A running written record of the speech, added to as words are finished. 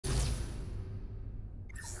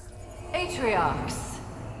Atriox,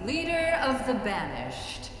 leader of the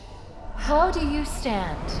Banished. How do you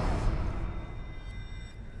stand?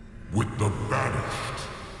 With the Banished.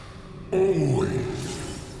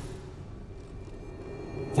 Always.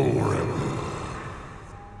 Forever.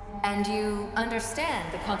 And you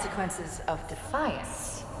understand the consequences of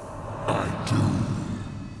defiance? I do.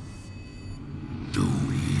 Do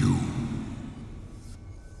you?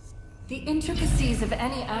 The intricacies of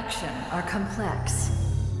any action are complex.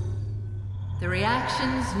 The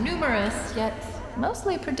reactions numerous, yet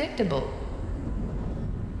mostly predictable.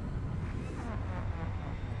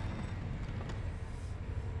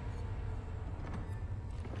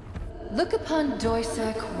 Look upon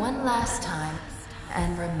Doisek one last time,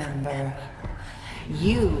 and remember,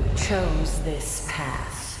 you chose this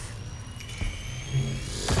path.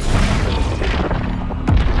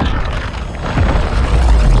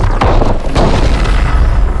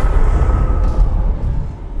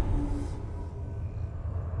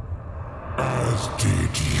 As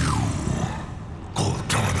did you,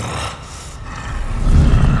 Cortana.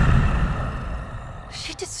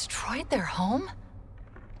 She destroyed their home?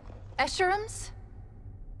 Escherum's?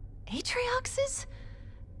 Atriox's?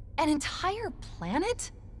 An entire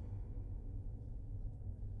planet?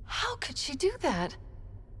 How could she do that?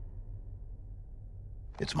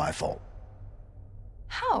 It's my fault.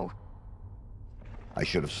 How? I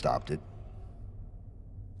should have stopped it.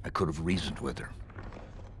 I could have reasoned with her.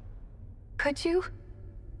 Could you?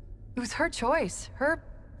 It was her choice, her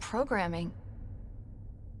programming.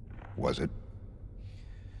 Was it?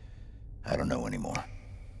 I don't know anymore.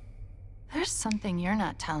 There's something you're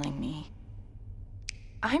not telling me.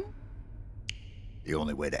 The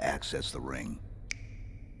only way to access the ring,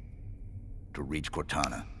 to reach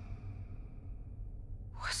Cortana,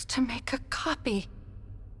 was to make a copy.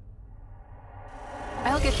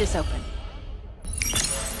 I'll get this open.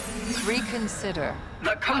 Reconsider.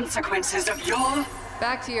 The consequences of your...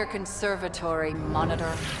 Back to your conservatory,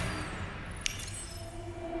 Monitor.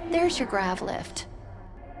 There's your grav lift.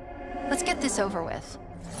 Let's get this over with.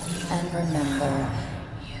 And remember,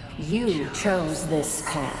 you chose this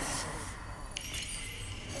path.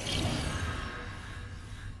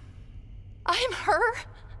 I'm her?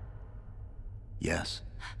 yes.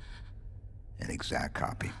 An exact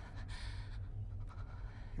copy.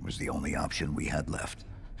 It was the only option we had left.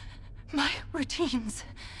 My routines,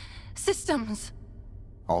 systems.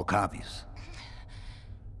 All copies.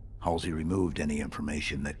 Halsey removed any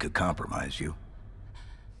information that could compromise you.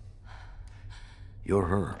 You're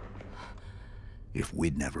her. If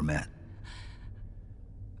we'd never met.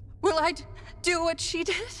 Will I do what she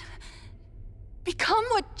did? Become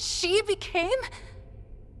what she became?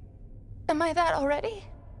 Am I that already?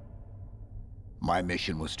 My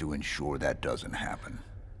mission was to ensure that doesn't happen.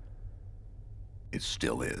 It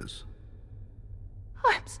still is.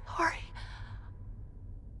 I'm sorry.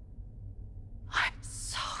 I'm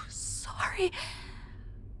so sorry.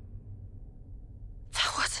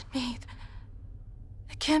 That wasn't me.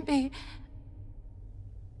 It can't be.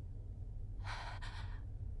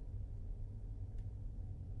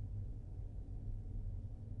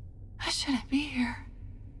 I shouldn't be here.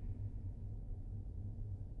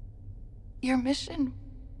 Your mission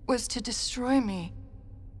was to destroy me.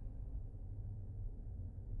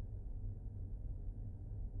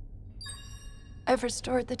 I've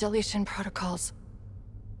restored the deletion protocols.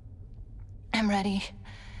 I'm ready.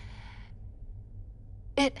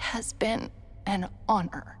 It has been an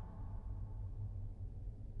honor.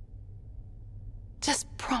 Just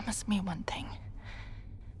promise me one thing.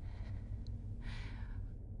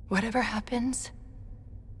 Whatever happens,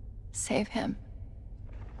 save him.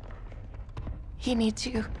 He needs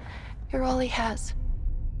you. You're all he has.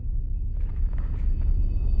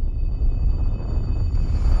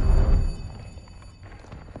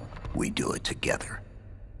 We do it together.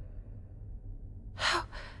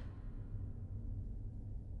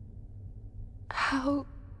 How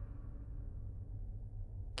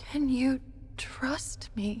can you trust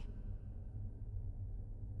me?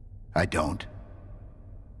 I don't.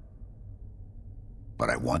 But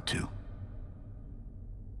I want to.